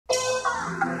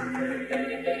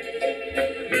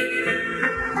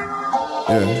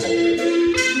Shout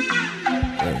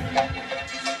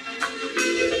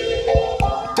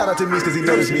out to me cause he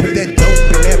knows me. Put that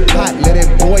dope in that pot, let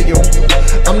it boil.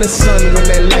 I'm the sun when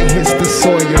that light hits the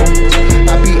soil.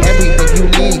 I be everything you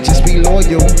need, just be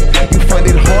loyal. You find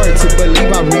it hard to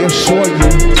believe, I reassure you.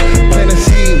 Plant a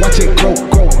seed, watch it grow,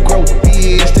 grow, grow,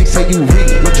 bitch. They say you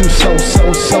reap what you sow,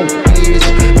 bitch.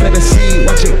 Plant a seed,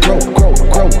 watch it grow, grow,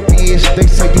 grow, bitch. They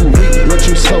say you reap what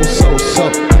you sow,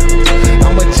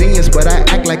 I'm a genius, but I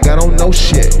act like I don't know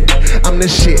shit. I'm the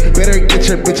shit, better get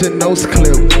your bitch a nose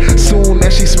clip. Soon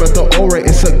as she smelled the aura,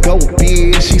 it's a go,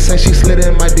 bitch. She said she slid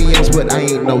in my DMs, but I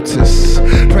ain't noticed.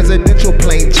 Presidential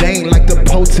plain Jane like the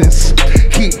POTUS.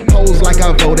 Keep pose like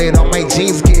I voted, all my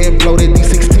jeans getting bloated.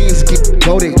 These 16s get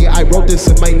goated. Yeah, I wrote this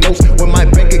in my notes when my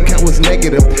bank account was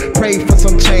negative. Pray for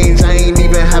some change, I ain't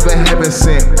even have a heaven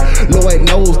sent. Lord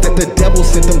knows that the devil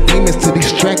sent them demons to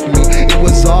distract me. It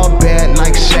was all bad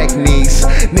like Shaq knees.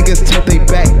 Niggas turned they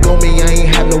back on me, I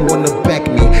ain't have no one to back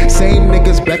me. Same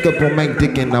niggas back up on my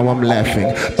dick and now I'm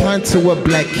laughing. Pine to a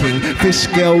black king, fish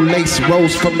scale lace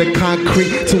rose from the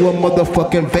concrete to a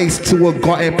motherfucking vase to a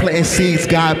garden planting seeds.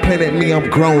 God planted me, I'm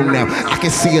grown now. I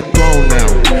can see a throne now.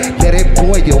 Let it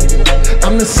boil.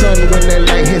 I'm the sun when that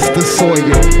light hits the soil.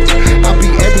 I'll be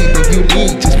everything you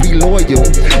need, just be loyal.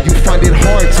 You find it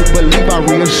hard to believe, I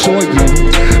reassure you.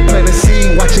 Plant a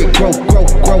seed, watch it grow, grow,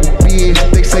 grow, bitch.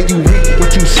 They say you reap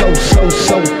what you sow,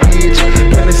 bitch.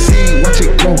 Plant a seed, watch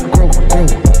it grow, grow, grow.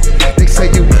 They say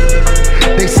you.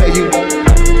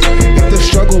 If the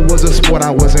struggle was a sport,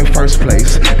 I was in first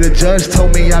place. The judge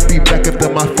told me I'd be back after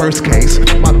my first case.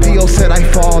 My PO said I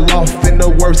fall off in the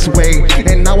worst way.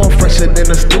 And now I'm fresher than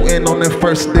a student on the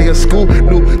first day of school.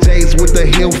 New J's with the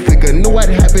heel figure. Knew I'd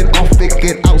have it all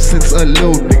figured out since a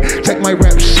little nigga. Check my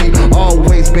rap sheet,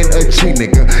 always been a G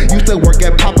nigga. Used to work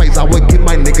at Popeyes, I would give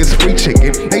my niggas free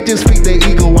chicken. They just feed their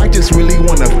ego, I just really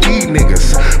wanna feed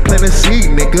niggas. Plant a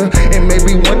seed, nigga, and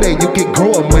maybe one day you can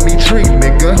grow a money tree,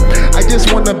 nigga. I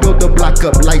just wanna build the block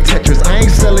up like Tetris. I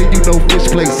ain't selling you no fish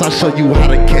plates, I'll show you how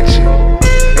to catch it.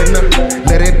 And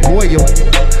let it boil.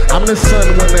 I'm the sun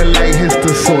when the light hits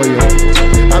the soil.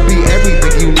 I'll be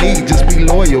everything you need, just be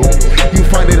loyal. You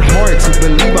find it hard to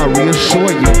believe, I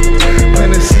reassure you.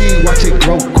 Plant a seed, watch it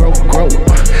grow, grow, grow.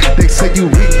 They say you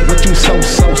reap what you sow,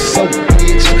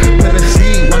 bitch. Plant a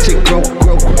seed, watch it grow,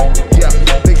 grow. Yeah,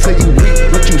 they say you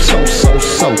reap what you sow,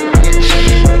 bitch.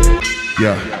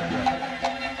 Yeah.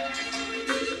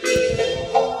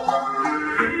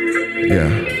 Yeah.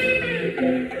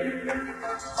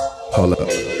 Hold up.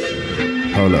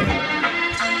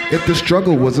 If the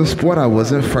struggle was a sport, I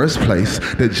was in first place.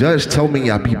 The judge told me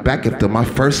I'd be back after my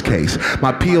first case.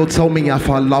 My PO told me I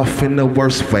fall off in the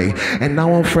worst way. And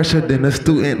now I'm fresher than a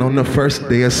student on the first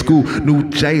day of school. New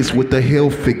J's with the heel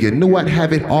figure. Knew I'd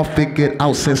have it all figured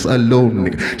out since a little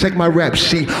nigga. Check my rap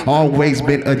sheet, always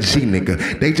been a G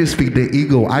nigga. They just feed the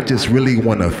ego, I just really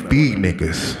wanna feed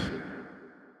niggas.